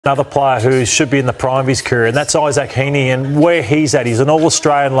Another player who should be in the prime of his career, and that's Isaac Heeney, and where he's at. He's an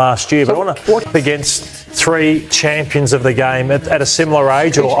All-Australian last year, but I want to up against three champions of the game at a similar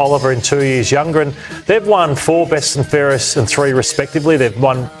age, or Oliver in 2 years younger, and they've won 4 best and fairest and 3 respectively. They've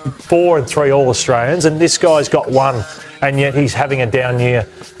won 4 and 3 All-Australians, and this guy's got 1, and yet he's having a down year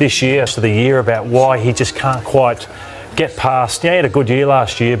this year. So the year about why he just can't quite get past. Yeah, he had a good year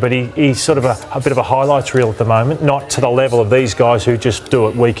last year, but he's sort of a bit of a highlights reel at the moment, not to the level of these guys who just do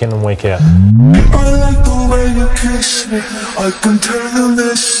it week in and week out. I like the way you kiss me, I can tell you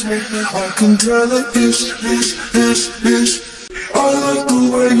listening, I can tell it is. I like the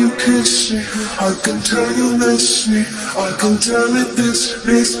way you kiss me, I can tell you listening, I can tell it this.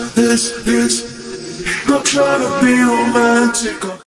 Not trying to be romantic.